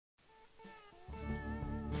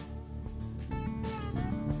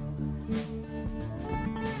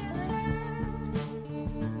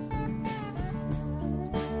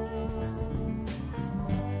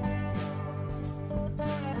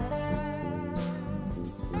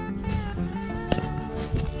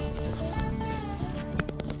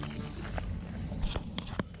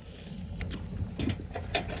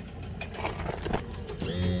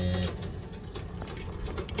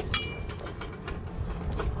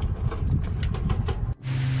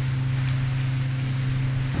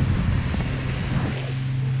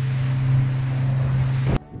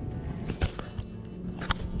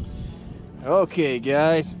Okay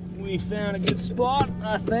guys, we found a good spot,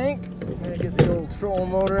 I think. I'm gonna get the old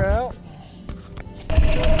trolling motor out.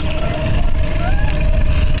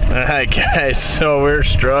 Alright guys, so we're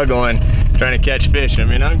struggling trying to catch fish. I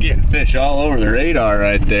mean, I'm getting fish all over the radar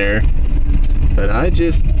right there, but I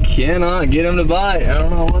just cannot get them to bite. I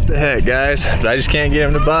don't know what the heck, guys, but I just can't get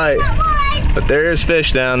them to bite. But there is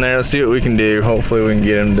fish down there. Let's see what we can do. Hopefully we can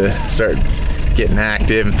get them to start getting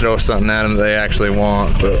active and throw something at them that they actually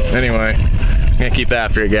want. But anyway, I'm gonna keep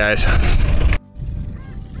after it, guys. Alright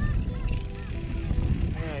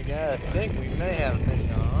guys, I think we may have a fish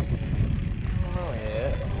on. I don't know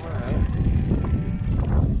yet. Alright.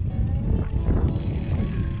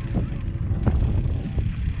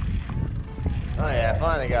 Oh yeah, I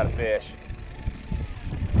finally got a fish.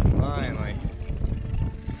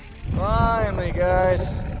 Finally guys,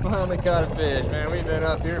 finally caught a fish. Man, we've been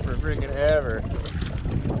up here for freaking ever.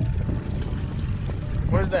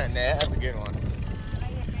 Where's that net? That's a good one.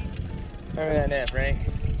 Remember that net, Frank?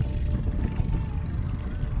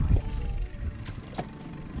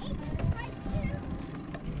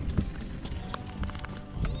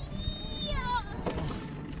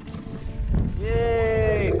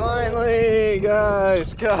 Yay, finally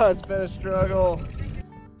guys. God, it's been a struggle.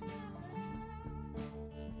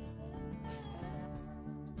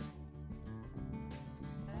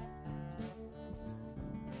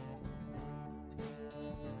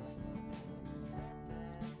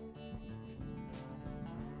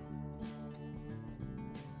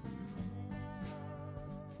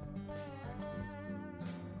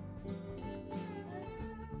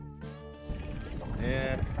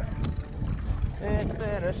 Yeah, it's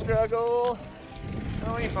been a struggle.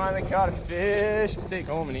 Oh, we finally caught a fish to take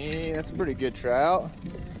home and eat. That's a pretty good trout.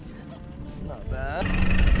 Not bad.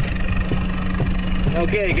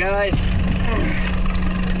 Okay, guys,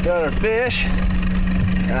 got our fish.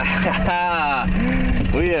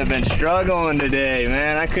 We have been struggling today,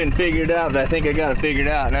 man. I couldn't figure it out, but I think I got it figured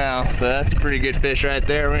out now. But that's a pretty good fish right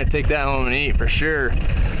there. We're gonna take that home and eat for sure.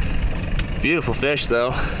 Beautiful fish,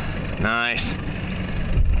 though. Nice.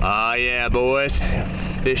 Oh yeah, boys.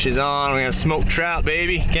 Fish is on. We're gonna smoke trout,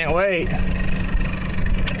 baby. Can't wait.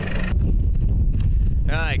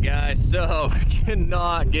 Alright guys, so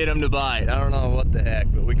cannot get them to bite. I don't know what the heck,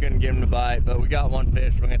 but we couldn't get them to bite. But we got one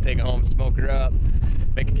fish. We're gonna take it home and smoke her up.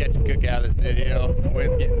 Make a catch and cook out of this video. The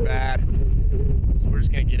wind's getting bad. So we're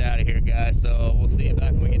just gonna get out of here, guys. So we'll see you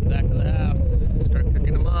back when we get back to the house. Start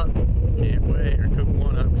cooking them up. Can't wait. Or cook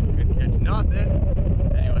one up because we couldn't catch nothing.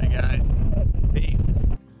 Anyway, guys. Peace.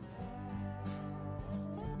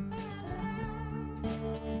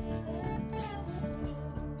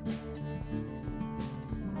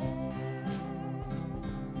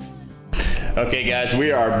 Okay guys,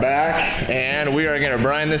 we are back and we are gonna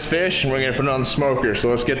brine this fish and we're gonna put it on the smoker. So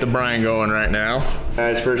let's get the brine going right now.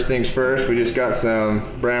 Guys, first things first, we just got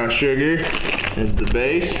some brown sugar. Here's the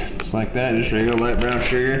base, just like that, just regular light brown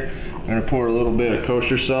sugar. I'm gonna pour a little bit of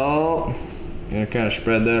kosher salt. Gonna kind of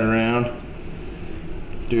spread that around.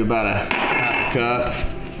 Do about a half a cup.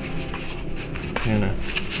 Kind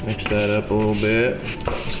of mix that up a little bit.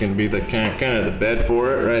 It's gonna be the kind of the bed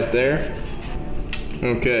for it right there.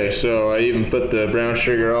 Okay, so I even put the brown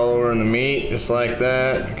sugar all over in the meat, just like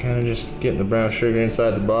that. Kind of just getting the brown sugar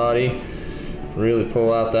inside the body. Really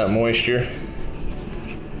pull out that moisture.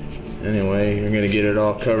 Anyway, you're gonna get it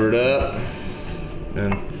all covered up.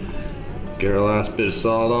 And get our last bit of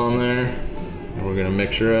salt on there. And we're gonna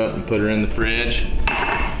mix her up and put her in the fridge.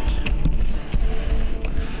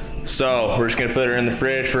 So we're just gonna put her in the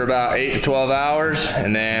fridge for about 8 to 12 hours,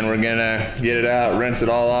 and then we're gonna get it out, rinse it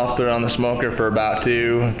all off, put it on the smoker for about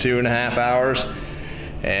 2.5 hours,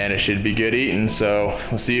 and it should be good eating. So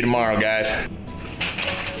we'll see you tomorrow, guys.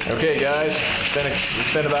 Okay, guys,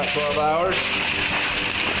 it's been about 12 hours.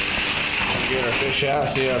 Get our fish out.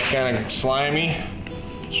 See how it's kind of slimy.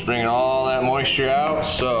 Just bringing all that moisture out.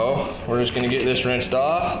 So we're just gonna get this rinsed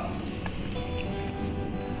off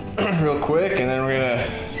real quick, and then we're gonna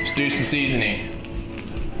just do some seasoning.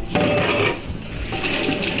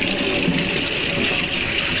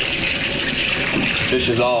 Fish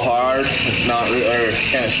is all hard. It's not, or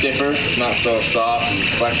kind of stiffer. It's not so soft and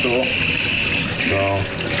flexible. So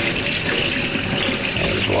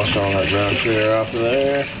I'll just wash all that brown sugar off of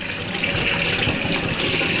there.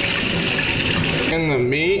 In the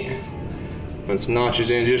meat, put some notches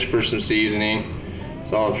in just for some seasoning.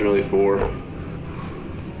 That's all it's really for.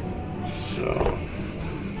 So.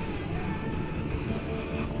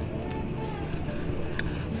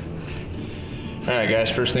 Alright guys,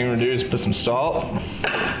 first thing we're gonna do is put some salt.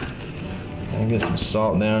 And get some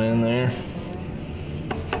salt down in there.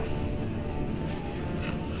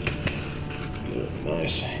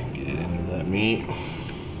 nice. Get it into that meat.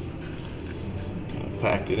 Kind of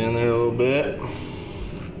packed it in there a little bit.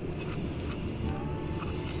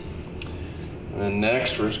 And then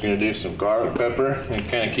next, we're just gonna do some garlic pepper and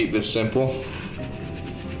kind of keep this simple.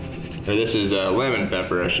 Or this is lemon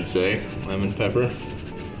pepper, I should say. Lemon pepper.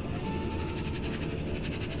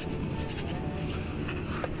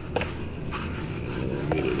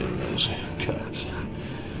 Get it in those cuts.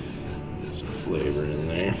 Get some flavor in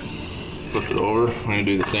there. Flip it over. I'm gonna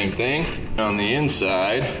do the same thing. On the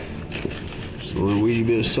inside, just a little wee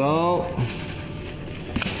bit of salt.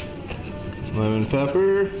 Lemon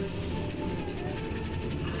pepper.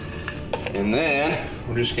 And then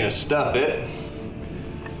we're just gonna stuff it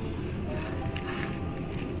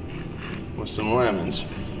with some lemons,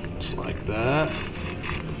 just like that,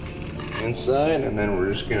 inside, and then we're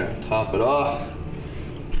just gonna top it off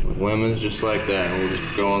with lemons just like that, and we'll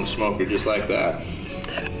just go on the smoker just like that.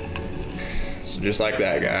 So just like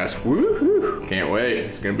that, guys. Woohoo! Can't wait,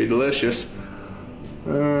 it's gonna be delicious.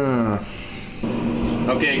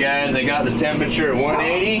 Okay guys, I got the temperature at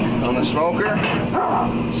 180 on the smoker.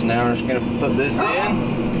 So now we're just gonna put this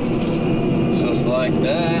in, just like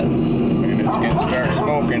that. And it's gonna start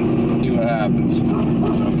smoking. See what happens. So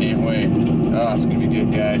can't wait. Oh, it's gonna be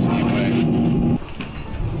good, guys. Can't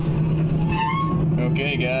wait.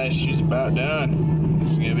 Okay, guys, she's about done.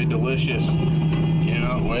 It's gonna be delicious.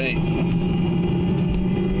 Cannot wait.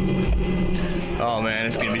 Oh man,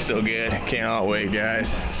 it's gonna be so good. Cannot wait,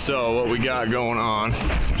 guys. So what we got going on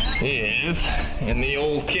is in the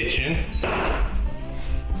old kitchen,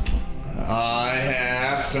 I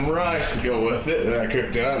have some rice to go with it that I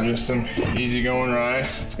cooked up, just some easygoing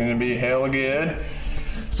rice. It's gonna be hella good.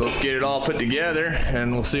 So let's get it all put together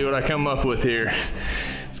and we'll see what I come up with here.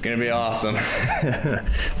 It's gonna be awesome.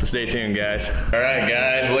 So stay tuned, guys. All right,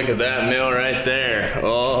 guys, look at that meal right there.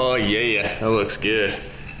 Oh yeah, that looks good.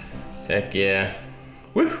 Heck yeah.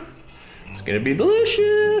 Woo! It's gonna be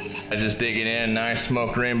delicious. I just digging in, nice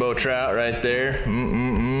smoked rainbow trout right there.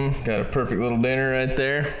 Got a perfect little dinner right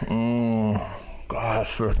there. God,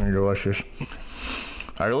 it's freaking delicious.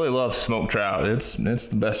 I really love smoked trout. It's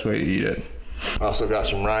the best way to eat it. Also got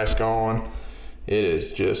some rice going. It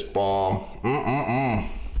is just bomb.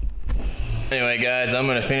 Anyway, guys, I'm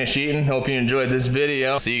gonna finish eating. Hope you enjoyed this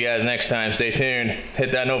video. See you guys next time. Stay tuned.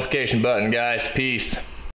 Hit that notification button, guys. Peace.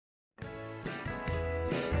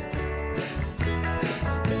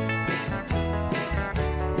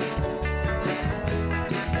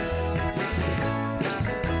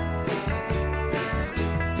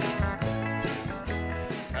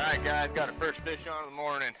 Guys, got our first fish on in the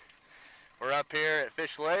morning. We're up here at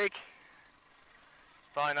Fish Lake. It's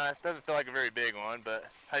probably nice. Doesn't feel like a very big one, but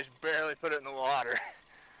I just barely put it in the water.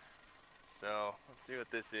 So let's see what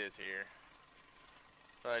this is here.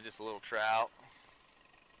 Probably just a little trout.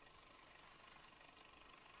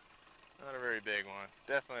 Not a very big one.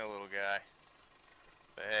 Definitely a little guy.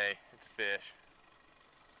 But hey, it's a fish.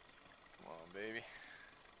 Come on, baby.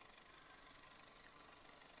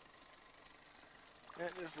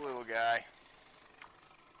 This little guy.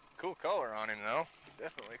 Cool color on him though.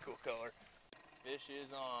 Definitely cool color. Fish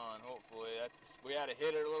is on, hopefully. We had to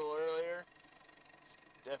hit it a little earlier. It's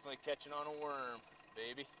definitely catching on a worm,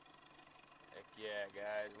 baby. Heck yeah,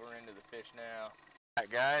 guys. We're into the fish now.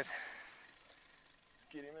 Alright, guys.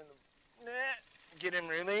 Get him in the net. Get him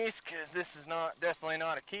released, because this is definitely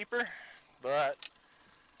not a keeper, but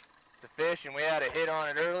it's a fish and we had a hit on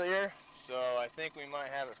it earlier, so I think we might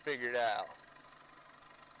have it figured out.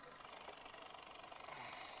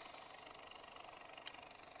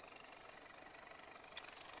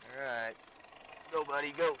 Alright, go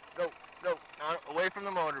buddy, go, go, go. Away from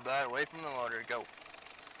the motor, bud, away from the motor, go.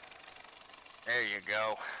 There you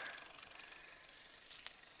go.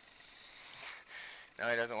 Now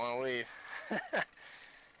he doesn't want to leave.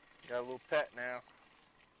 Got a little pet now.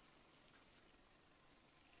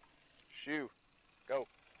 Shoo, go,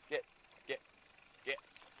 get.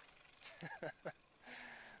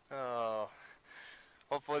 Oh,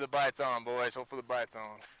 hopefully the bite's on, boys, hopefully the bite's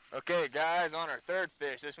on. Okay, guys, on our third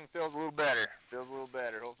fish. This one feels a little better.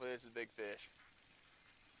 Hopefully this is a big fish.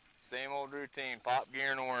 Same old routine, pop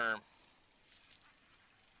gear and a worm.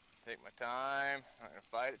 Take my time, not gonna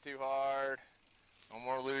fight it too hard. No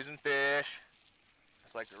more losing fish.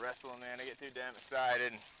 Just like to wrestle them in. I get too damn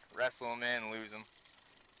excited and wrestle them in and lose them.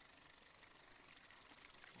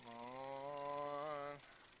 Come on.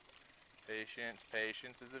 Patience,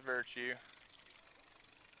 patience is a virtue.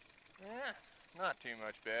 Yeah. Not too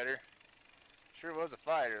much better. Sure was a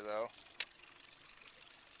fighter though.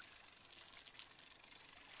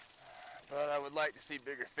 But I would like to see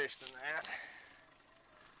bigger fish than that.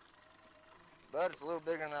 but it's a little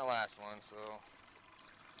bigger than that last one, so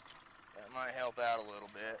that might help out a little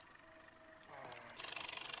bit.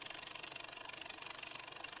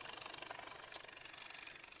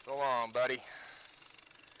 So long, buddy.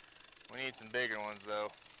 We need some bigger ones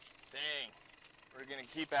though. Dang, we're gonna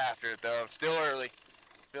keep after it though. Still early,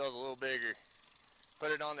 feels a little bigger.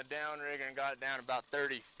 Put it on the downrigger and got it down about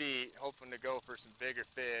 30 feet, hoping to go for some bigger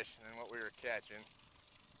fish than what we were catching.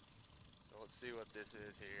 So let's see what this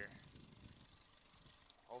is here.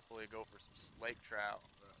 Hopefully go for some lake trout.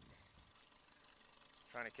 But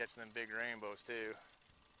trying to catch them big rainbows too.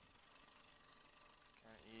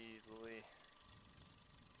 Kind of easily.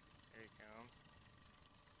 Here he comes.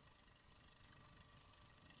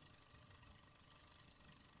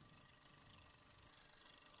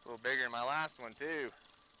 It's a little bigger than my last one too.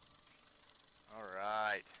 All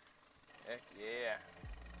right. Heck yeah.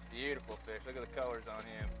 Beautiful fish. Look at the colors on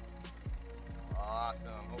him.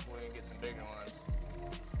 Awesome. Hopefully we can get some bigger ones.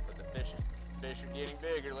 But the fish are getting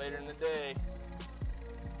bigger later in the day.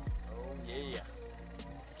 Oh yeah.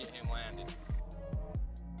 Let's get him landed.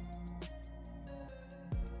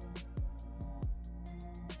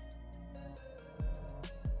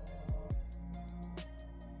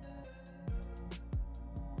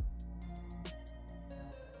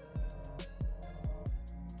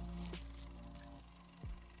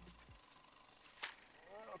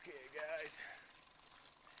 Okay guys,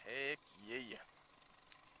 heck yeah.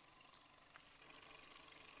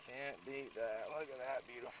 Can't beat that. Look at that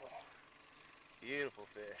beautiful, beautiful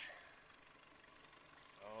fish.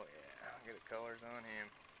 Oh yeah, look at the colors on him.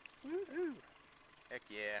 Woohoo! Heck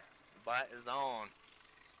yeah, the bite is on.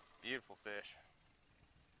 Beautiful fish.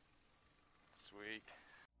 Sweet.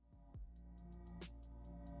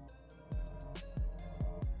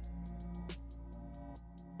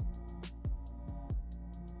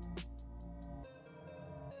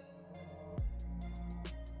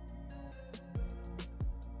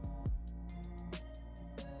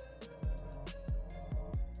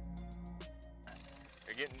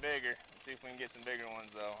 They're getting bigger. Let's see if we can get some bigger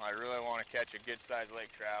ones though. I really want to catch a good sized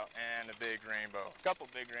lake trout and a big rainbow. A couple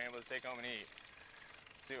big rainbows to take home and eat.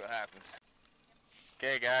 See what happens.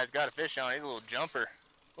 Okay guys, got a fish on. He's a little jumper.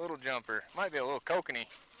 Little jumper. Might be a little kokanee.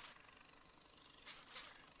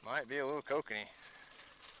 Might be a little kokanee.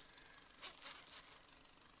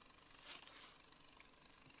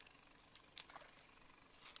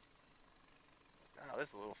 Oh, this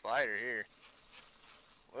is a little fighter here.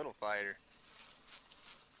 Little fighter.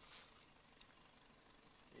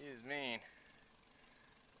 He is mean.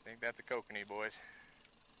 I think that's a kokanee, boys.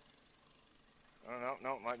 Oh, no,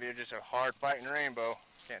 no, might be just a hard fighting rainbow.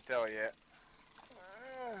 Can't tell yet.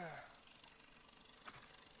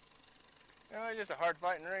 No, it's just a hard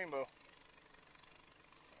fighting rainbow.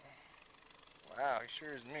 Wow, he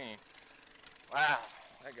sure is mean. Wow,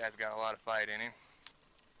 that guy's got a lot of fight in him.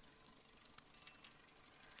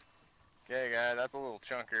 Okay guys, that's a little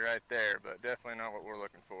chunker right there, but definitely not what we're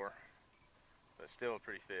looking for. But still a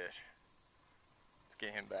pretty fish. Let's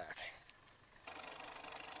get him back.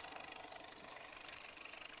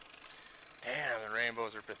 Damn, the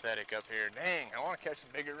rainbows are pathetic up here. Dang, I want to catch some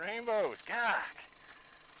bigger rainbows. God,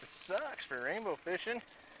 this sucks for rainbow fishing.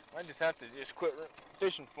 I just have to just quit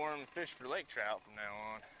fishing for them and fish for lake trout from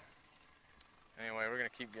now on. Anyway, we're gonna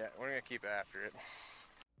keep after it.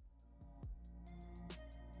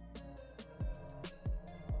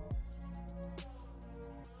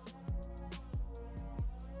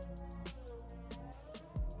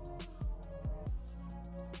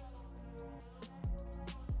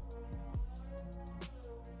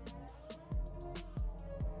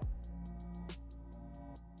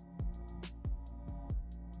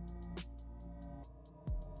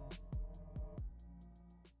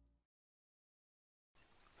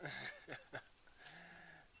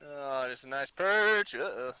 Oh, just a nice perch.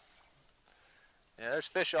 Uh-oh. Yeah, there's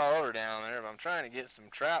fish all over down there, but I'm trying to get some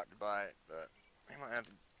trout to bite, but we might have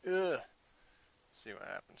to see what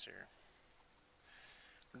happens here.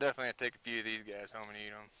 We're definitely going to take a few of these guys home and eat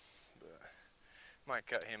them, but might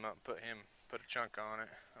cut him up and put a chunk on it,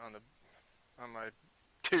 on my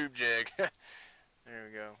tube jig. There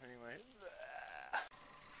we go. Anyway.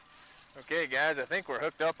 Okay guys, I think we're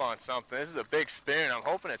hooked up on something. This is a big spoon. I'm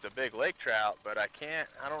hoping it's a big lake trout, but I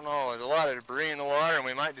don't know. There's a lot of debris in the water and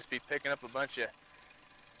we might just be picking up a bunch of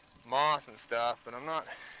moss and stuff, but I'm not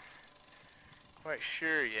quite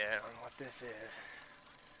sure yet on what this is.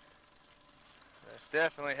 It's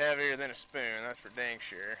definitely heavier than a spoon, that's for dang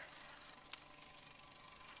sure.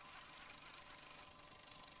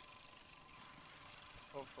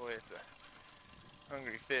 So hopefully it's a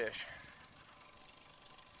hungry fish.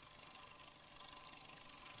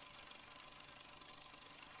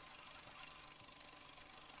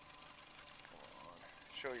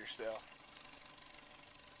 Show yourself.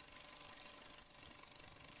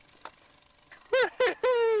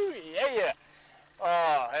 Yeah!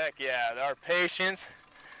 Oh, heck yeah. Our patience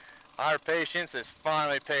has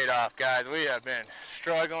finally paid off, guys. We have been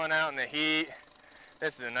struggling out in the heat.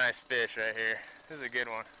 This is a nice fish right here. This is a good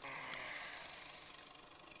one.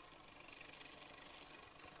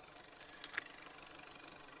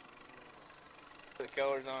 The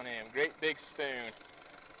colors on him. Great big spoon.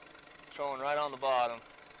 Showing right on the bottom.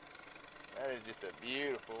 That is just a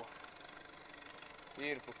beautiful,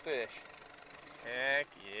 beautiful fish. Heck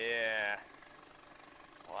yeah.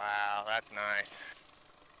 Wow, that's nice.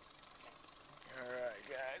 Alright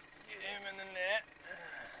guys, get him in the net.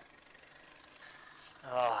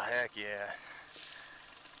 Oh, heck yeah.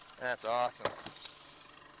 That's awesome.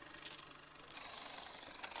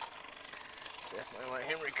 Definitely let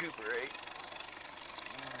him recuperate.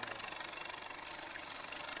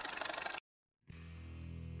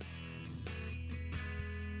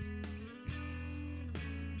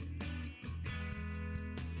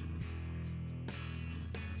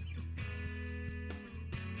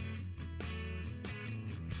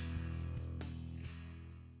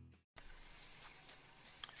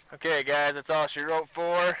 Okay guys, that's all she wrote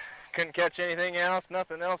for. Couldn't catch anything else,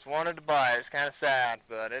 nothing else wanted to bite. It's kind of sad,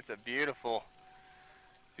 but it's a beautiful,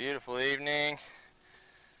 beautiful evening.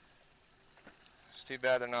 It's too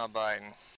bad they're not biting.